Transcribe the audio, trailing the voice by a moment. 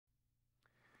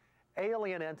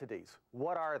Alien entities,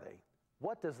 what are they?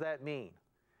 What does that mean?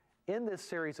 In this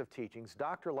series of teachings,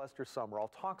 Dr. Lester Sumrall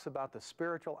talks about the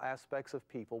spiritual aspects of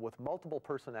people with multiple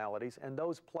personalities and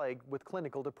those plagued with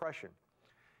clinical depression.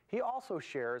 He also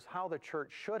shares how the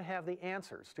church should have the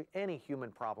answers to any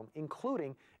human problem,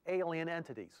 including alien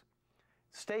entities.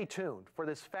 Stay tuned for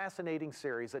this fascinating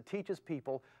series that teaches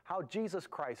people how Jesus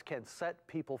Christ can set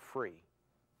people free.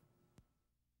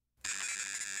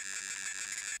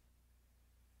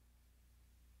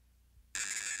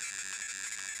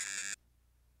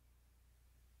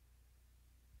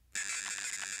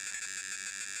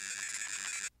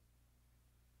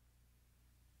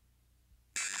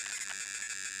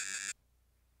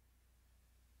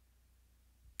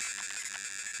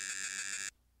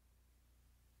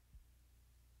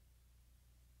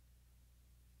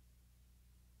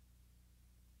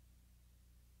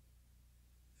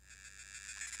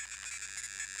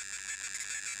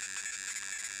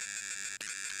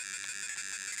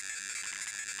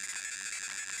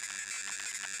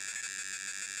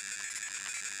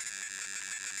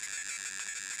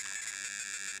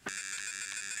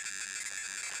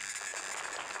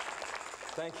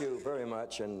 Thank you very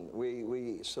much, and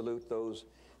we salute those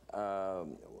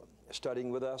studying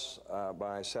with us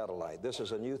by satellite. This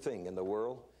is a new thing in the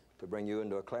world, to bring you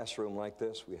into a classroom like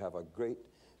this. We have a great,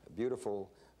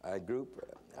 beautiful group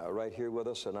right here with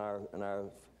us in our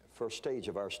first stage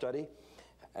of our study,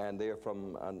 and they are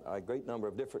from a great number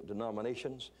of different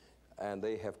denominations, and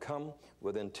they have come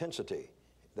with intensity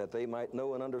that they might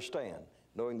know and understand,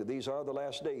 knowing that these are the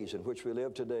last days in which we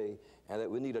live today, and that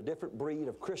we need a different breed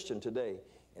of Christian today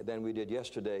than we did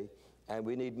yesterday, and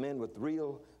we need men with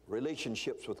real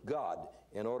relationships with God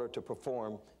in order to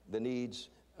perform the needs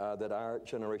that our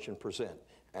generation present.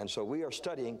 And so we are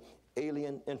studying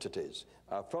alien entities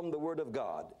from the Word of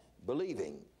God,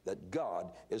 believing that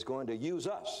God is going to use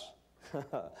us.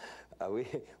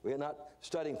 We're not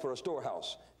studying for a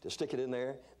storehouse to stick it in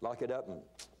there, lock it up, and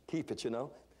keep it, you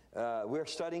know. We're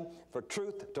studying for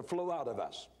truth to flow out of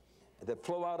us,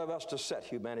 to set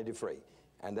humanity free.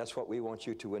 And that's what we want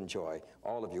you to enjoy,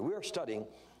 all of you. We're studying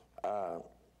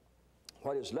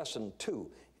what is lesson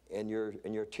 2 in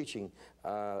your teaching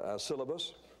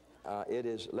syllabus. It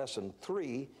is lesson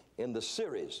 3 in the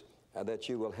series that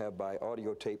you will have by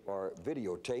audio tape or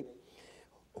videotape.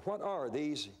 What are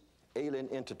these alien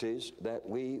entities that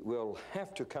we will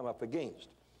have to come up against?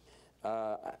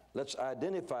 Let's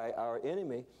identify our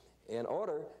enemy in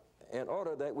order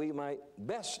that we might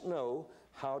best know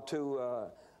how to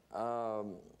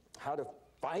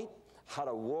fight, how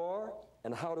to war,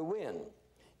 and how to win.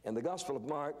 In the Gospel of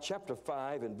Mark, chapter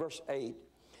 5, and verse 8,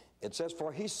 it says,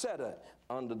 "For he said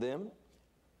unto him,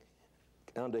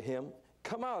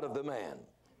 Come out of the man,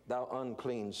 thou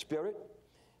unclean spirit.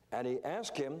 And he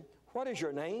asked him, What is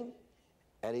your name?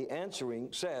 And he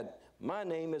answering said, My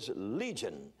name is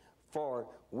Legion, for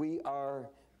we are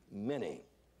many."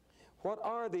 What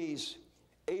are these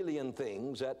alien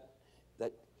things that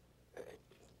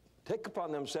take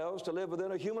upon themselves to live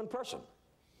within a human person?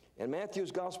 In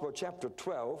Matthew's Gospel, chapter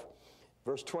 12,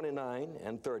 verse 29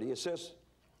 and 30, it says,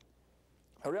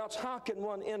 "Or else how can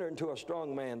one enter into a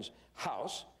strong man's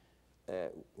house,"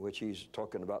 which he's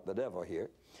talking about the devil here,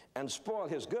 "and spoil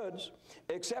his goods,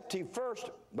 except he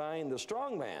first bind the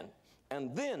strong man,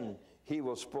 and then he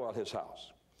will spoil his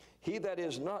house? He that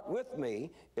is not with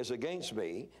me is against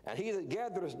me, and he that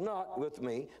gathereth not with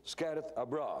me scattereth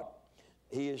abroad."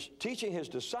 He is teaching his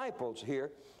disciples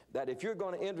here that if you're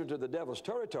going to enter into the devil's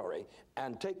territory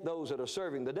and take those that are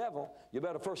serving the devil, you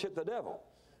better first hit the devil.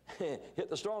 Hit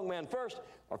the strong man first,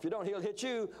 or if you don't, he'll hit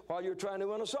you while you're trying to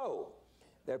win a soul.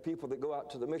 There are people that go out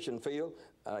to the mission field,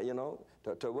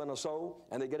 to win a soul,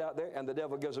 and they get out there, and the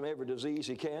devil gives them every disease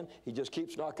he can. He just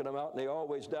keeps knocking them out, and they're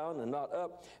always down and not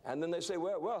up. And then they say,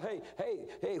 well, hey,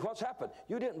 what's happened?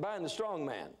 You didn't bind the strong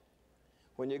man.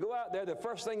 When you go out there, the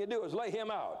first thing you do is lay him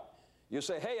out. You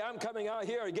say, hey, I'm coming out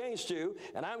here against you,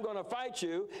 and I'm going to fight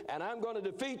you, and I'm going to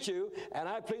defeat you, and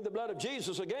I plead the blood of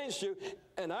Jesus against you,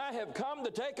 and I have come to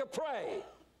take a prey.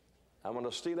 I'm going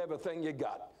to steal everything you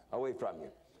got away from you,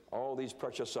 all these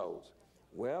precious souls.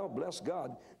 Well, bless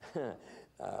God,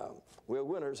 we're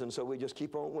winners, and so we just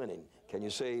keep on winning. Can you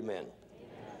say amen? Amen.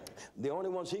 The only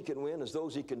ones he can win is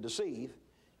those he can deceive.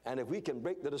 And if we can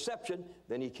break the deception,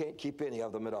 then he can't keep any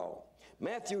of them at all.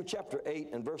 Matthew chapter 8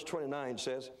 and verse 29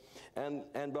 says, And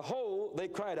behold, they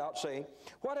cried out, saying,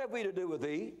 What have we to do with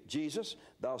thee, Jesus,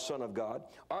 thou Son of God?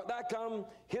 Art thou come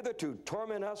hither to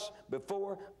torment us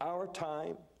before our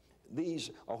time?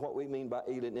 These are what we mean by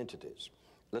alien entities.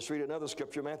 Let's read another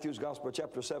scripture, Matthew's Gospel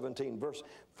chapter 17, verse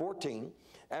 14.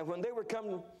 And when they were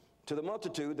come to the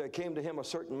multitude, there came to him a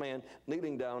certain man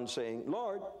kneeling down, saying,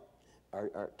 Lord,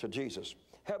 to Jesus,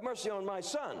 have mercy on my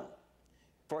son,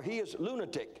 for he is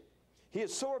lunatic. He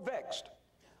is sore vexed.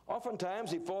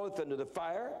 Oftentimes he falleth into the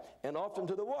fire, and often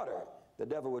to the water. The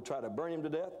devil would try to burn him to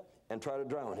death and try to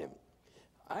drown him.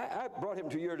 I brought him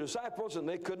to your disciples, and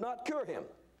they could not cure him.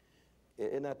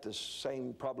 Isn't that the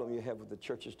same problem you have with the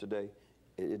churches today?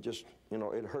 It just,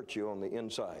 it hurts you on the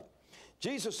inside.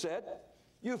 Jesus said,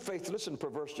 you faithless and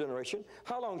perverse generation,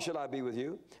 how long shall I be with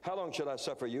you? How long shall I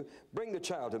suffer you? Bring the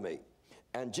child to me.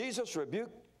 And Jesus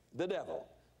rebuked the devil.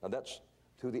 Now that's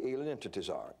who the alien entities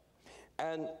are.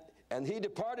 And he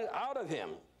departed out of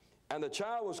him, and the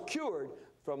child was cured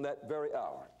from that very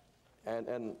hour.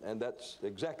 And that's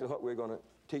exactly what we're going to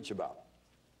teach about.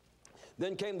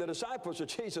 Then came the disciples of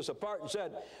Jesus apart and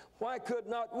said, why could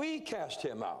not we cast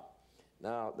him out?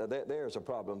 Now, there's a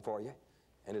problem for you,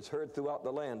 and it's heard throughout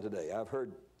the land today. I've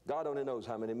heard, God only knows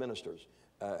how many ministers,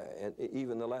 and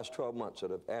even the last 12 months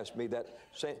that have asked me that,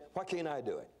 saying, why can't I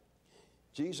do it?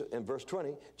 Jesus, in verse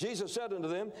 20, Jesus said unto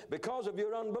them, because of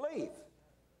your unbelief.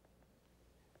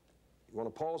 You want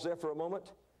to pause there for a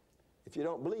moment? If you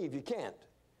don't believe, you can't.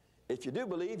 If you do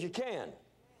believe, you can.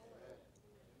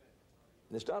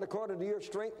 And it's not according to your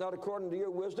strength, not according to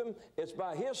your wisdom. It's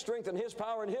by his strength and his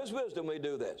power and his wisdom we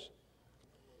do this.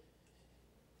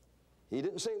 He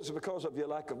didn't say it's because of your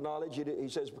lack of knowledge. He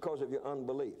says because of your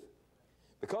unbelief.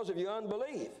 Because of your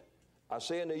unbelief, I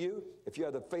say unto you, if you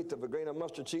have the faith of a grain of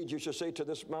mustard seed, you shall say to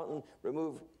this mountain,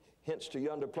 remove hence to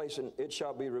yonder place, and it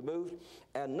shall be removed,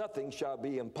 and nothing shall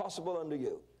be impossible unto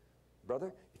you.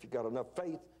 Brother, if you've got enough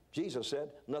faith, Jesus said,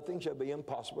 nothing shall be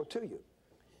impossible to you.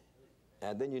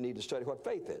 And then you need to study what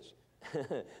faith is.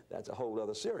 That's a whole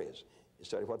other series. You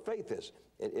study what faith is.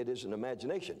 It isn't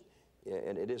imagination,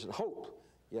 and it isn't hope.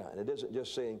 Yeah, and it isn't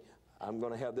just saying, I'm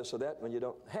going to have this or that when you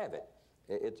don't have it.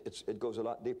 It goes a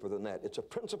lot deeper than that. It's a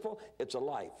principle. It's a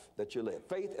life that you live.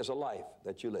 Faith is a life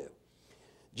that you live.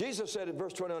 Jesus said in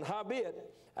verse 21, howbeit,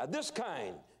 this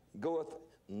kind goeth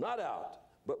not out,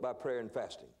 but by prayer and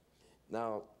fasting.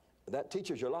 Now, that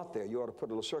teaches you a lot there. You ought to put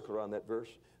a little circle around that verse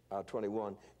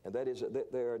 21, and that is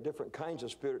that there are different kinds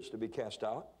of spirits to be cast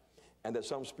out, and that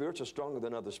some spirits are stronger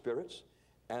than other spirits,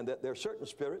 and that there are certain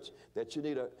spirits that you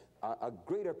need a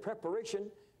greater preparation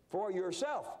for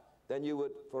yourself than you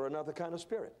would for another kind of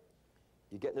spirit.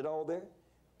 You getting it all there?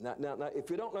 Now,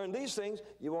 if you don't learn these things,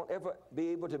 you won't ever be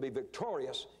able to be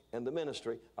victorious in the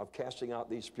ministry of casting out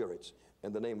these spirits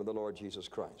in the name of the Lord Jesus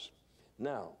Christ.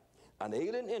 Now, an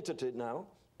alien entity now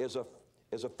is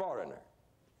a foreigner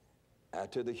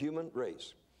to the human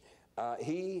race.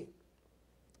 He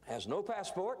has no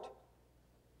passport.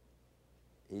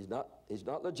 He's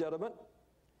not legitimate,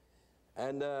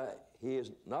 and he is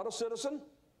not a citizen,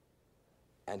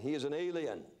 and he is an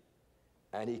alien,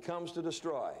 and he comes to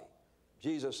destroy.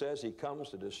 Jesus says he comes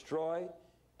to destroy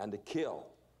and to kill.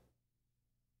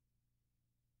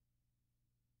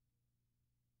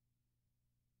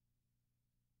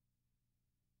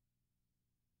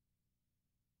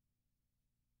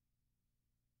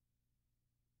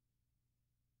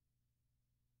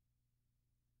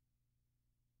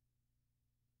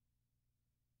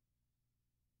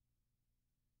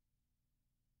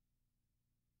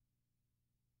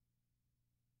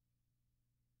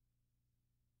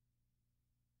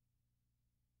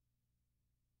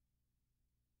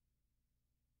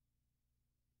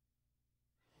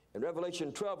 In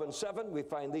Revelation 12 and 7, we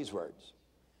find these words.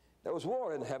 There was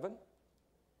war in heaven.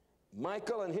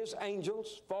 Michael and his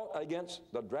angels fought against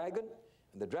the dragon,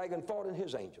 and the dragon fought in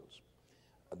his angels.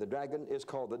 The dragon is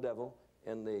called the devil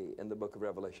in the book of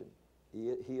Revelation.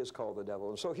 He is called the devil.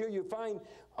 And so here you find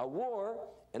a war,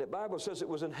 and the Bible says it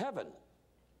was in heaven.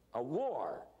 A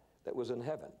war that was in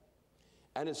heaven.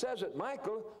 And it says that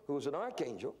Michael, who was an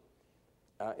archangel,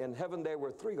 in heaven there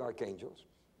were three archangels.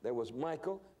 There was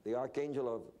Michael, the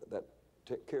archangel that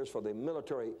cares for the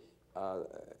military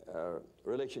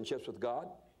relationships with God,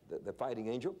 the fighting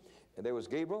angel. And there was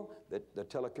Gabriel, the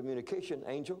telecommunication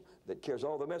angel that carries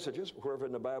all the messages. Wherever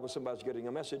in the Bible somebody's getting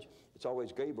a message, it's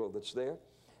always Gabriel that's there.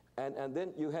 And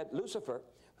then you had Lucifer,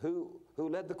 who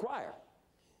led the choir,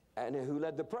 and who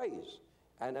led the praise,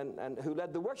 and who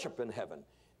led the worship in heaven.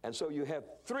 And so you have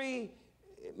three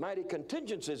mighty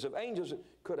contingencies of angels that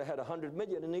could have had 100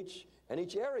 million in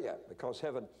each area, because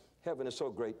heaven is so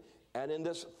great. And in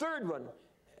this third one,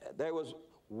 there was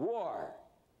war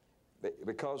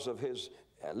because of his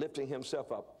lifting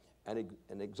himself up and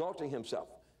exalting himself.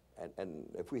 And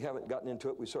if we haven't gotten into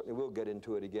it, we certainly will get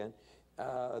into it again.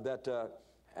 And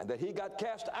that he got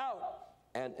cast out,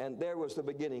 and there was the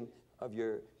beginning of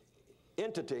your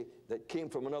entity that came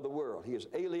from another world. He is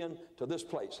alien to this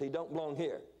place. He don't belong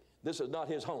here. This is not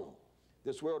his home.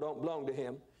 This world don't belong to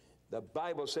him. The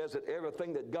Bible says that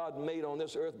everything that God made on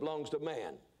this earth belongs to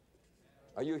man.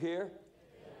 Are you here?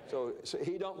 So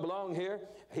he don't belong here.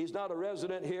 He's not a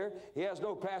resident here. He has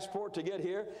no passport to get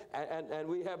here. And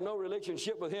we have no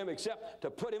relationship with him except to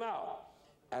put him out.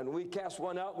 And we cast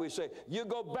one out. We say, you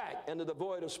go back into the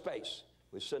void of space.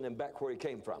 We send him back where he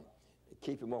came from.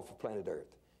 Keep him off of planet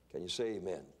Earth. Can you say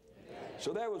amen? Amen?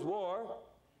 So there was war.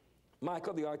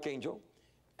 Michael the archangel,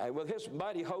 and with his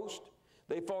mighty host,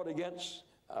 they fought against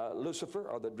Lucifer,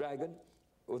 or the dragon,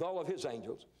 with all of his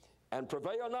angels, and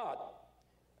prevail not.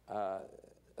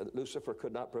 Lucifer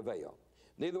could not prevail.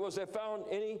 Neither was there found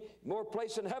any more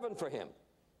place in heaven for him.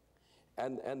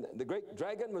 And the great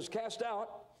dragon was cast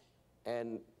out,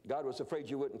 and God was afraid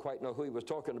you wouldn't quite know who he was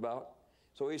talking about.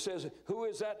 So he says, who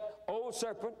is that old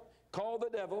serpent called the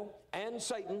devil and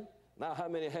Satan? Now, how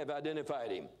many have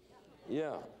identified him?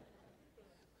 Yeah.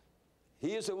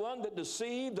 He is the one that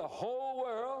deceived the whole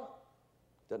world.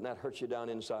 Doesn't that hurt you down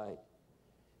inside?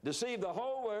 Deceived the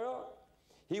whole world.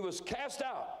 He was cast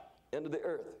out into the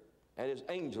earth, and his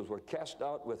angels were cast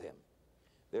out with him.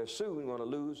 They're soon going to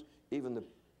lose even the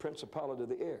principality of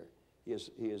the air. He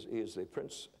is the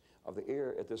prince of the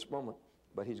air at this moment,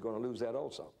 but he's going to lose that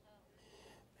also.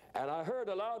 And I heard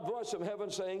a loud voice from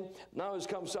heaven saying, now has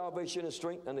come salvation and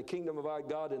strength and the kingdom of our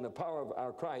God and the power of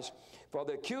our Christ. For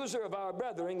the accuser of our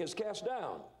brethren is cast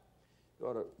down. You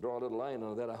ought to draw a little line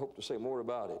on that. I hope to say more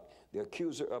about it. The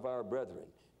accuser of our brethren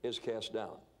is cast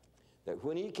down. That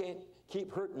when he can't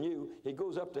keep hurting you, he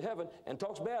goes up to heaven and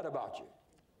talks bad about you.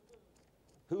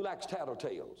 Who likes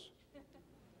tattletales?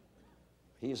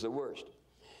 He's the worst.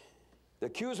 The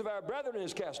accuser of our brethren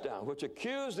is cast down, which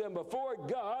accuse them before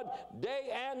God day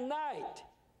and night.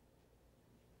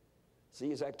 See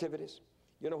his activities?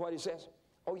 You know what he says?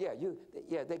 Oh yeah,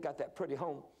 they got that pretty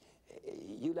home.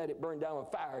 You let it burn down with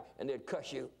fire and they'd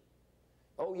cuss you.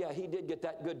 Oh yeah, he did get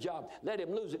that good job. Let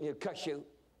him lose it and he'll cuss you.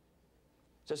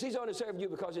 Says he's only serving you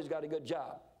because he's got a good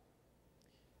job.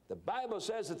 The Bible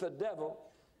says that the devil,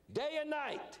 day and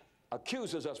night,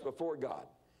 accuses us before God,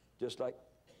 just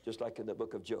like in the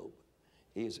book of Job.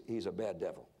 He's a bad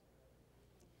devil.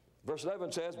 Verse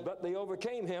 11 says, but they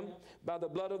overcame him by the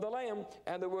blood of the Lamb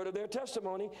and the word of their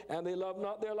testimony, and they loved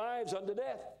not their lives unto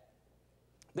death.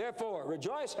 Therefore,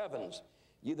 rejoice, heavens,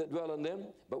 ye that dwell in them,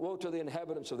 but woe to the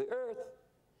inhabitants of the earth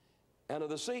and of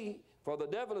the sea, for the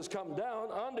devil is come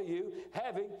down unto you,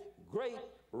 having great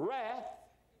wrath,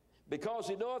 because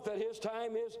he knoweth that his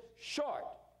time is short.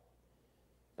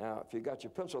 Now, if you got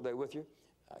your pencil there with you,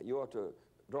 you ought to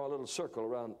draw a little circle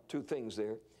around two things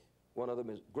there. One of them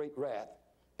is great wrath,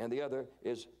 and the other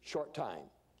is short time.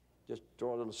 Just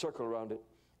draw a little circle around it,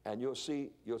 and you'll see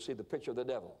the picture of the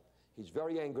devil. He's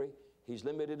very angry. He's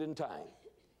limited in time,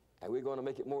 and we're going to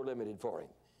make it more limited for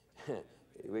him.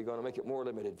 We're going to make it more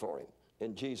limited for him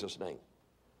in Jesus' name.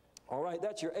 All right,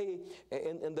 that's your A.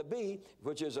 And the B,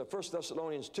 which is 1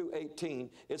 Thessalonians 2:18,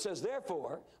 it says,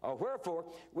 therefore, or wherefore,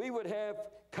 we would have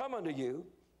come unto you,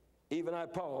 even I,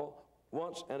 Paul,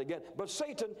 once and again, but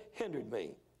Satan hindered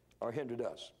me, or hindered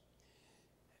us.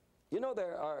 You know,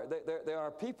 there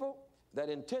are people that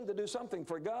intend to do something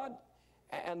for God,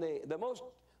 and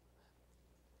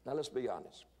now let's be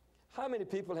honest. How many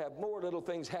people have more little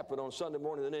things happen on Sunday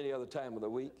morning than any other time of the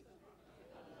week?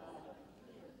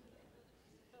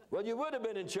 Well, you would have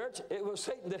been in church. It was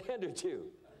Satan that hindered you.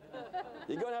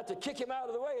 You're going to have to kick him out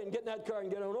of the way and get in that car and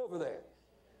get on over there.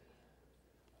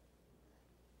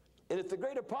 And if the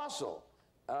great apostle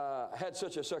had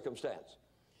such a circumstance,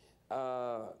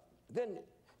 then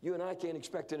you and I can't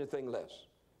expect anything less.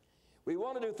 We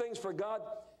want to do things for God,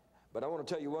 but I want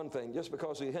to tell you one thing. Just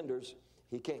because he hinders,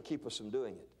 he can't keep us from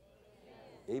doing it.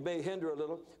 He may hinder a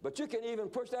little, but you can even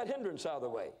push that hindrance out of the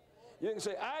way. You can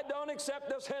say, I don't accept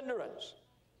this hindrance.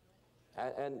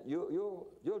 And you'll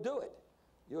do it.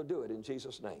 You'll do it in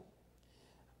Jesus' name.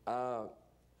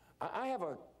 I have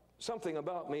something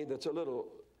about me that's a little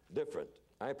different,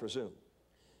 I presume.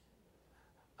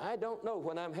 I don't know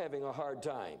when I'm having a hard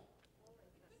time.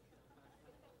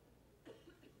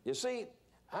 You see,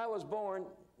 I was born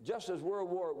just as World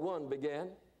War I began.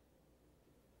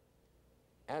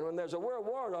 And when there's a world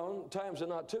war on, times are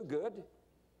not too good.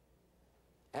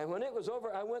 And when it was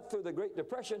over, I went through the Great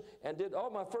Depression and did all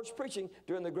my first preaching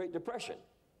during the Great Depression.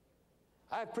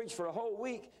 I preached for a whole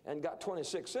week and got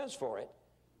 26 cents for it.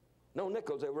 No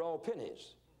nickels, they were all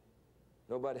pennies.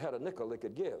 Nobody had a nickel they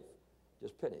could give,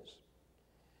 just pennies.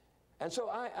 And so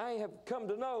I have come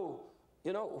to know,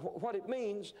 you know, what it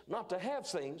means not to have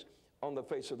things on the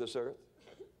face of this earth.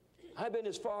 I've been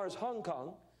as far as Hong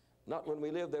Kong. Not when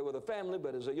we lived there with a family,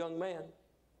 but as a young man.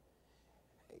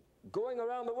 Going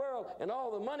around the world, and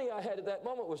all the money I had at that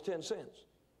moment was 10 cents.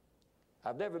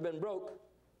 I've never been broke.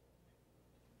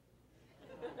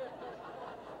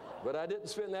 But I didn't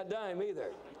spend that dime either,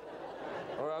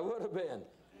 or I would have been.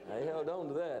 I held on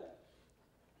to that.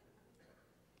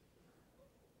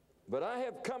 But I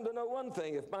have come to know one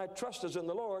thing: if my trust is in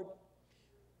the Lord,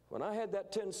 when I had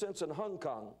that 10 cents in Hong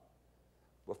Kong,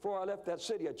 before I left that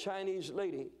city, a Chinese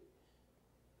lady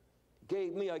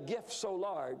gave me a gift so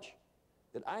large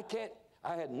that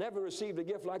I had never received a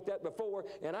gift like that before,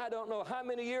 and I don't know how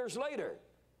many years later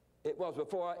it was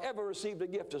before I ever received a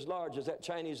gift as large as that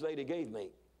Chinese lady gave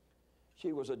me.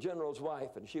 She was a general's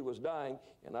wife, and she was dying,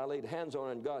 and I laid hands on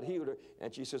her, and God healed her,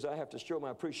 and she says, I have to show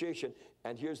my appreciation,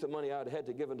 and here's the money I'd had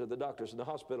to give to the doctors in the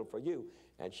hospital for you.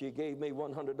 And she gave me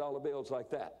 $100 bills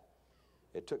like that.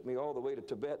 It took me all the way to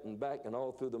Tibet and back and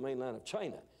all through the mainland of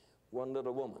China, one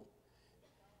little woman.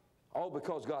 All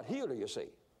because God healed her, you see.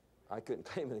 I couldn't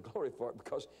claim any glory for it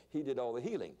because he did all the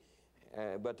healing.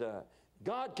 But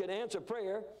God can answer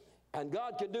prayer, and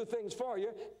God can do things for you,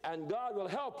 and God will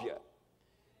help you.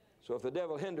 So if the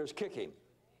devil hinders, kick him.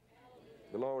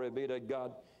 Glory be to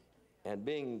God. And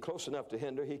being close enough to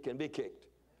hinder, he can be kicked.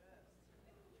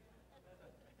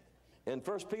 In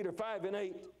 1 Peter 5 and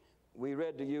 8, we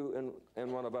read to you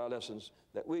in one of our lessons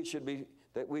that we should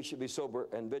be sober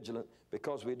and vigilant,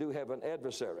 because we do have an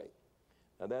adversary.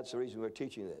 Now that's the reason we're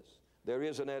teaching this. There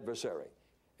is an adversary,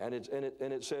 and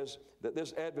it says that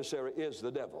this adversary is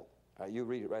the devil. You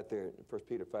read it right there in 1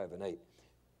 Peter 5 and 8.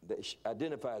 That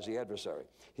identifies the adversary.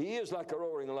 He is like a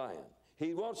roaring lion.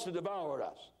 He wants to devour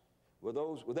us.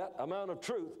 With that amount of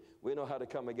truth, we know how to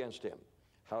come against him,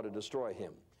 how to destroy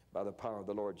him by the power of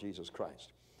the Lord Jesus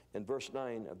Christ. In verse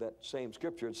 9 of that same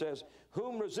scripture, it says,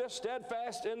 whom resist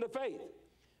steadfast in the faith.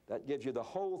 That gives you the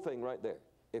whole thing right there.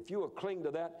 If you will cling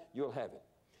to that, you'll have it.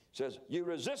 It says, you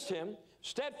resist him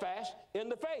steadfast in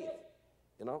the faith.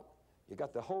 You know, you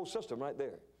got the whole system right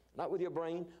there. Not with your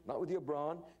brain, not with your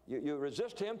brawn. You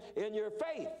resist him in your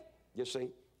faith, you see.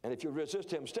 And if you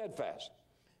resist him steadfast,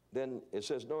 then it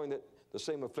says, knowing that the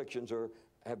same afflictions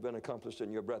have been accomplished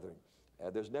in your brethren.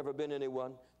 There's never been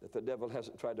anyone that the devil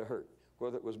hasn't tried to hurt,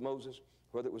 whether it was Moses,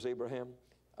 whether it was Abraham,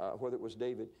 whether it was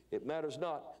David. It matters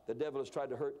not. The devil has tried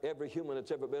to hurt every human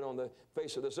that's ever been on the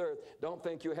face of this earth. Don't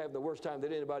think you're having the worst time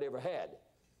that anybody ever had,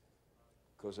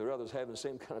 because there are others having the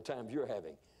same kind of times you're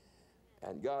having.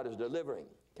 And God is delivering.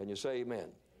 Can you say amen?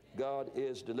 God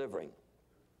is delivering.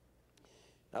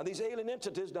 Now these alien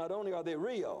entities, not only are they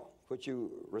real, which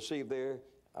you receive there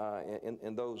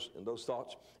in those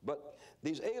thoughts, but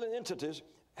these alien entities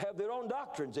have their own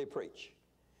doctrines they preach.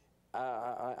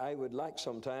 I would like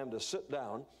sometime to sit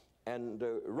down and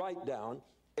write down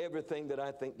everything that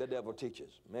I think the devil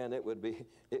teaches. Man, it would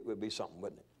be something,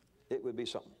 wouldn't it? It would be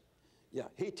something. Yeah,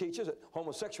 he teaches that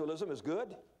homosexualism is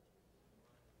good.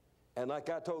 And like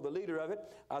I told the leader of it,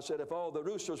 I said, if all the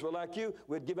roosters were like you,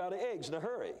 we'd give out eggs in a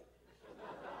hurry.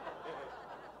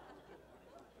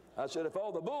 I said, if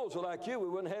all the bulls were like you, we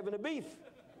wouldn't have any beef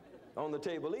on the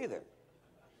table either.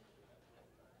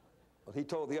 Well, he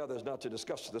told the others not to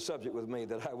discuss the subject with me,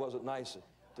 that I wasn't nice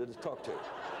to talk to.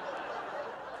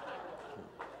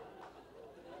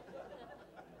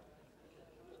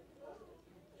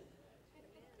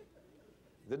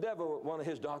 The devil, one of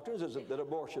his doctrines is that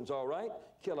abortion's all right.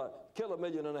 Kill 1.5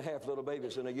 million little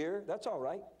babies in a year. That's all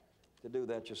right to do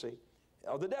that, you see.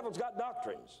 Oh, the devil's got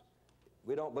doctrines.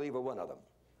 We don't believe a one of them.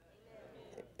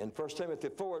 In 1 Timothy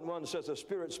 4 and 1 says, the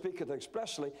Spirit speaketh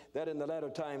expressly that in the latter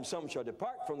time some shall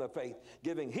depart from the faith,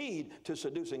 giving heed to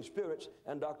seducing spirits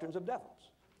and doctrines of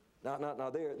devils. Now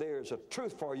there's a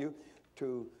truth for you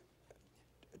to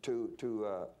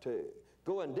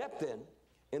go in depth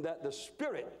in that the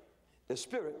Spirit,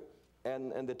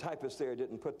 and the typist there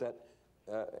didn't put that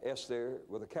S there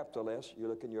with a capital S. You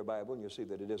look in your Bible and you see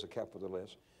that it is a capital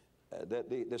S. That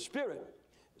the Spirit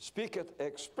speaketh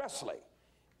expressly.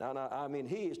 Now, I mean,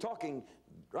 he is talking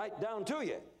right down to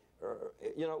you,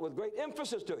 you know, with great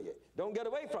emphasis to you. Don't get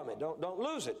away from it. Don't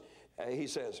lose it. He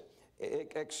says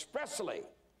expressly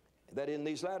that in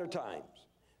these latter times,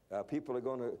 people are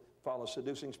going to follow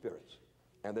seducing spirits,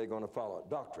 and they're going to follow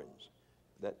doctrines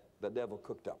that the devil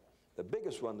cooked up. The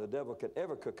biggest one the devil can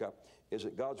ever cook up is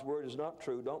that God's word is not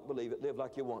true. Don't believe it. Live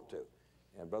like you want to.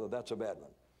 And brother, that's a bad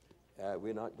one.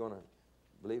 We're not going to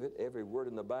believe it. Every word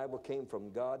in the Bible came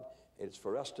from God. It's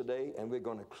for us today, and we're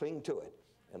going to cling to it.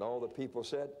 And all the people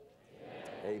said,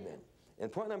 amen. Amen.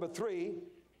 And point number 3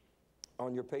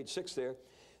 on your page 6 there,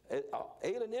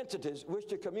 alien entities wish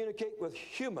to communicate with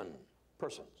human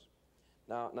persons.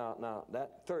 Now,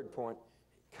 that third point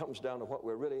comes down to what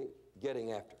we're really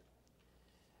getting after.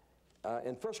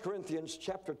 In 1 Corinthians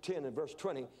chapter 10 and verse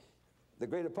 20, the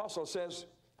great apostle says,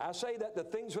 I say that the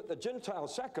things that the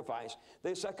Gentiles sacrifice,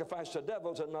 they sacrifice to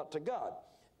devils and not to God.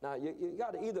 Now, you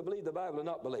got to either believe the Bible or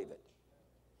not believe it.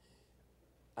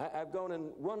 I've gone in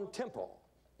one temple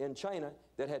in China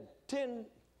that had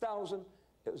 10,000,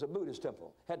 it was a Buddhist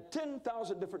temple, had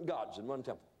 10,000 different gods in one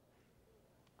temple.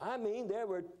 I mean, there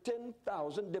were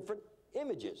 10,000 different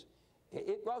images.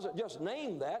 It wasn't just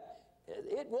named that,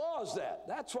 it was that.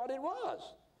 That's what it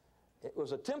was. It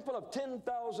was a temple of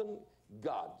 10,000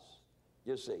 gods,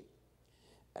 you see.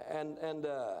 And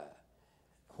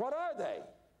what are they?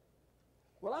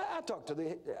 Well, I talked to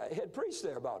the head priest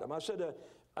there about them. I said,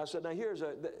 now here's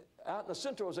out in the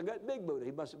center was a big Buddha.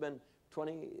 He must have been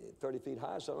 20, 30 feet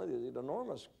high, something. An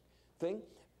enormous thing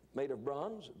made of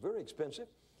bronze, very expensive.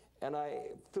 And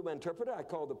through my interpreter, I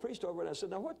called the priest over and I said,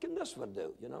 now what can this one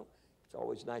do? You know, it's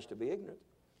always nice to be ignorant.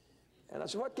 And I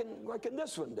said, what can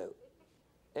this one do?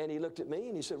 And he looked at me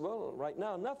and he said, well, right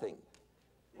now, nothing.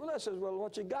 Well, I said, well,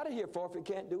 what you got it here for if you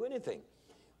can't do anything?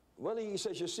 Well, he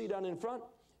says, you see down in front,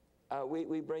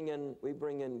 we bring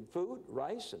in food,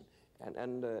 rice,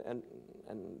 and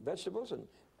vegetables,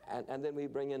 and then we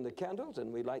bring in the candles,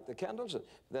 and we light the candles, and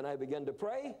then I begin to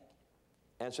pray,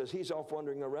 and says he's off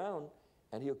wandering around,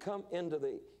 and he'll come into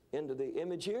the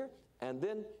image here, and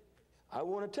then I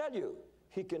want to tell you,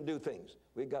 he can do things.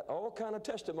 We got all kind of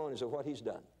testimonies of what he's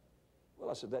done. Well,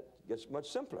 I said, that gets much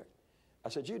simpler. I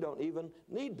said, you don't even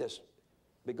need this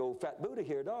big old fat Buddha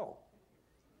here at all.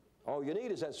 All you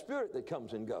need is that spirit that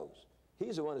comes and goes.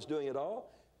 He's the one that's doing it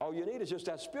all. All you need is just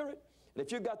that spirit. And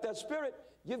if you've got that spirit,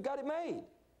 you've got it made.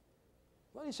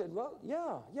 Well, he said, well,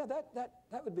 yeah,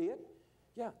 that would be it.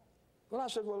 Yeah. Well, I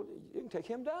said, well, you can take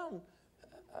him down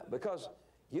because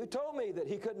you told me that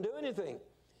he couldn't do anything.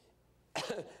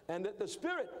 And that the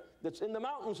spirit that's in the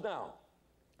mountains now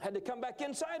had to come back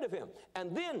inside of him.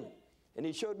 And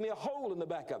he showed me a hole in the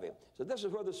back of him. So this is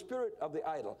where the spirit of the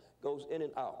idol goes in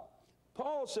and out.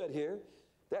 Paul said here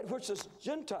that which the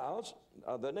Gentiles,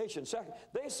 the nation,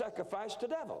 they sacrifice to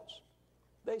devils.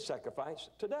 They sacrifice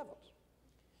to devils.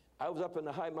 I was up in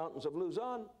the high mountains of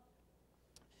Luzon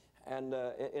and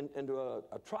into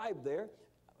a tribe there.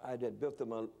 I had built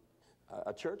them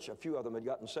a church. A few of them had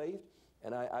gotten saved.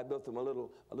 And I built them a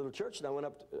little church, and I went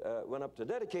up to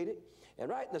dedicate it. And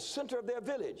right in the center of their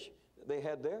village they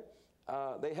had there,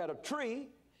 they had a tree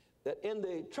that in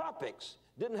the tropics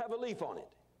didn't have a leaf on it.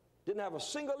 Didn't have a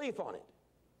single leaf on it.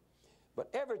 But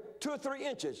every 2 or 3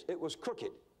 inches it was crooked.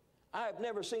 I have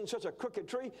never seen such a crooked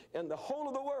tree in the whole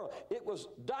of the world. It was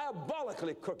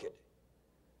diabolically crooked.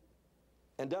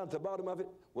 And down at the bottom of it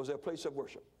was their place of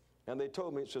worship. And they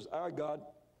told me, it says, our God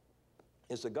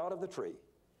is the God of the tree.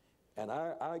 And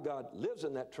our God lives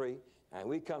in that tree, and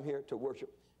we come here to worship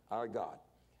our God.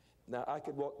 Now, I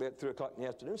could walk there at 3 o'clock in the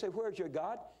afternoon and say, where's your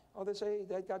God? Oh, they say,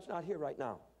 that God's not here right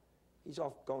now. He's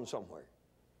off gone somewhere.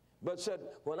 But said,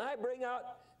 when I bring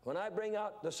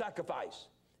out the sacrifice,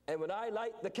 and when I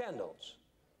light the candles,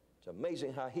 it's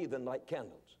amazing how heathen light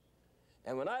candles.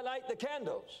 And when I light the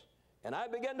candles, and I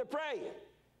begin to pray,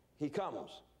 he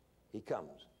comes. He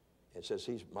comes. It says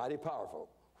he's mighty powerful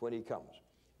when he comes.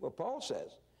 Well, Paul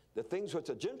says, the things which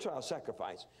the Gentiles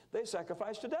sacrifice, they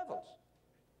sacrifice to devils.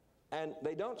 And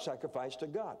they don't sacrifice to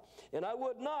God. And I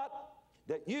would not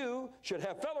that you should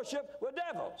have fellowship with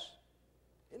devils.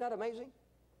 Isn't that amazing?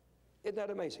 Isn't that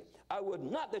amazing? I would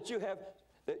not that you have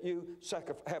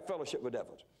fellowship with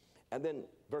devils. And then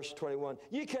verse 21,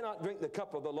 ye cannot drink the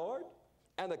cup of the Lord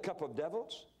and the cup of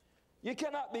devils. You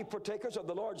cannot be partakers of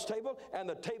the Lord's table and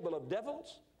the table of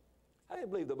devils. How do you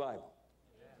believe the Bible?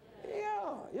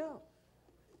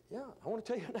 Yeah, I want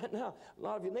to tell you that now. A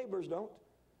lot of your neighbors don't.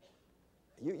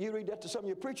 You read that to some of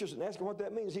your preachers and ask them what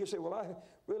that means. He'll say, well, I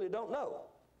really don't know.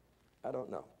 I don't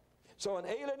know. So an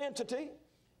alien entity,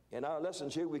 in our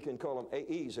lessons here, we can call them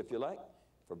AEs if you like,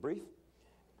 for brief.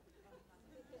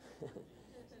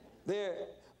 They're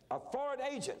a foreign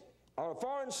agent or a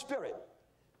foreign spirit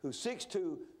who seeks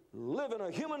to live in a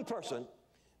human person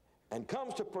and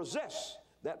comes to possess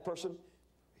that person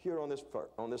here on this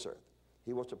earth.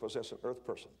 He wants to possess an earth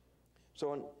person.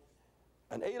 So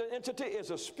an alien entity is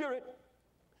a spirit,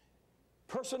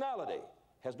 personality,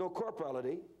 has no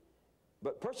corporality,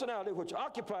 but personality which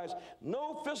occupies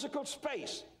no physical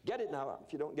space. Get it now.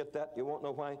 If you don't get that, you won't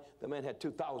know why the man had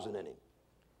 2,000 in him.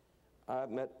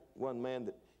 I've met one man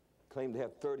that claimed to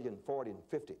have 30 and 40 and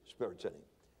 50 spirits in him,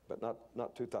 but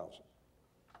not 2,000.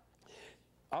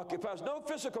 Occupies no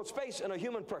physical space in a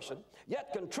human person,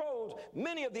 yet controls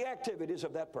many of the activities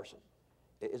of that person.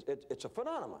 It's a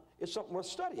phenomenon. It's something worth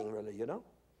studying, really, you know.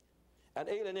 An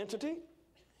alien entity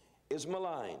is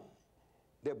malign.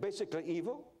 They're basically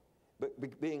evil,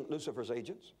 but being Lucifer's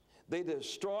agents. They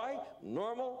destroy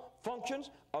normal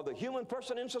functions of the human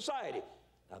person in society.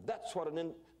 Now that's what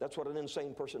an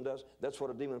insane person does. That's what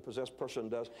a demon-possessed person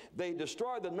does. They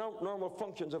destroy the normal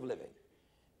functions of living.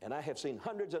 And I have seen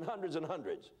hundreds and hundreds and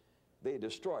hundreds. They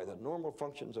destroy the normal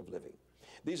functions of living.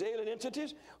 These alien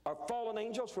entities are fallen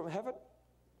angels from heaven.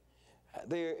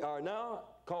 They are now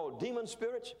called demon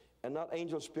spirits and not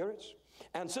angel spirits.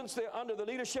 And since they're under the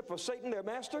leadership of Satan, their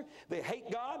master, they hate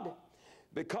God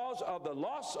because of the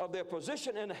loss of their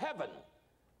position in heaven.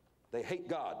 They hate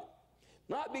God.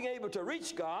 Not being able to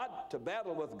reach God, to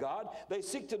battle with God, they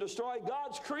seek to destroy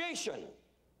God's creation.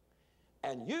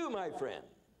 And you, my friend,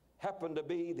 happen to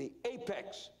be the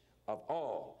apex of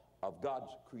all of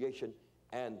God's creation,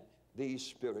 and these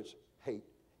spirits hate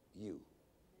you.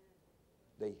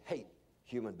 They hate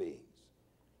human beings.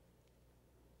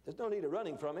 There's no need of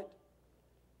running from it.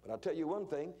 But I'll tell you one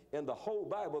thing, in the whole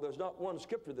Bible, there's not one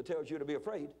scripture that tells you to be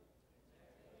afraid.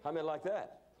 How many like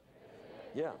that?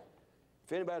 Yeah.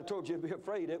 If anybody told you to be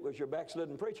afraid, it was your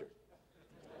backslidden preacher.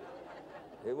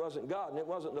 It wasn't God, and it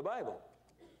wasn't the Bible.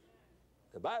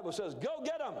 The Bible says, go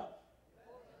get them.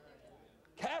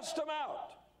 Cast them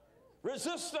out.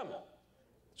 Resist them.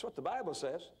 That's what the Bible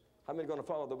says. How many are going to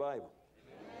follow the Bible?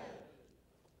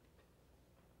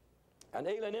 An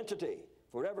alien entity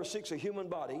forever seeks a human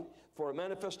body for a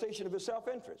manifestation of his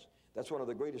self-interest. That's one of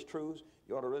the greatest truths.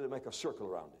 You ought to really make a circle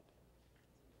around it.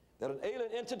 That an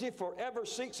alien entity forever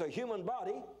seeks a human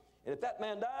body, and if that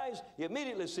man dies, he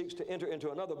immediately seeks to enter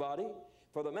into another body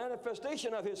for the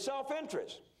manifestation of his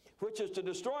self-interest, which is to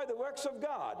destroy the works of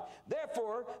God.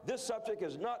 Therefore, this subject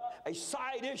is not a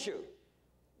side issue.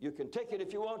 You can take it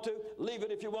if you want to, leave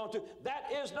it if you want to. That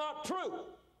is not true.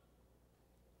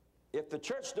 If the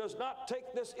church does not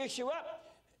take this issue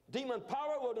up, demon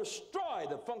power will destroy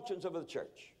the functions of the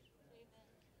church.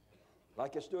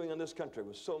 Like it's doing in this country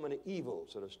with so many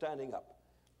evils that are standing up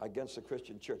against the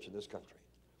Christian church in this country.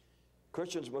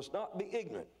 Christians must not be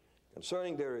ignorant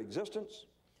concerning their existence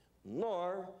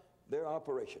nor their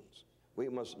operations. We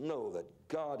must know that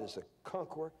God is a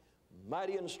conqueror,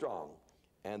 mighty and strong,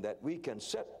 and that we can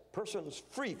set persons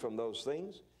free from those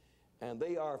things, and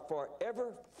they are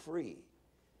forever free.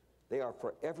 They are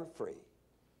forever free.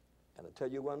 And I'll tell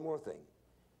you one more thing.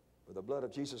 With the blood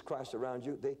of Jesus Christ around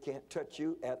you, they can't touch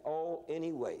you at all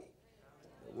anyway.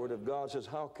 The Word of God says,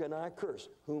 how can I curse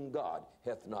whom God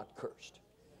hath not cursed?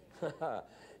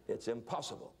 It's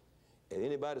impossible. And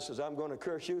anybody says, I'm going to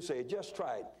curse you, say, just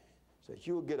try it. Say,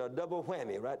 you'll get a double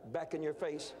whammy right back in your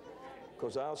face,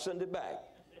 because I'll send it back.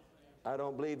 I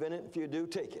don't believe in it. If you do,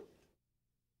 take it.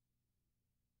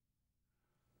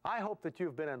 I hope that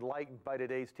you've been enlightened by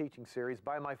today's teaching series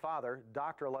by my father,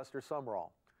 Dr. Lester Sumrall.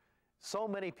 So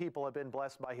many people have been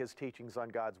blessed by his teachings on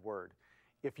God's Word.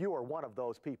 If you are one of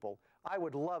those people, I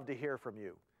would love to hear from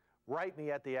you. Write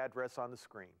me at the address on the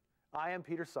screen. I am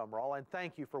Peter Sumrall, and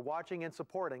thank you for watching and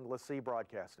supporting LaCie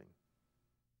Broadcasting.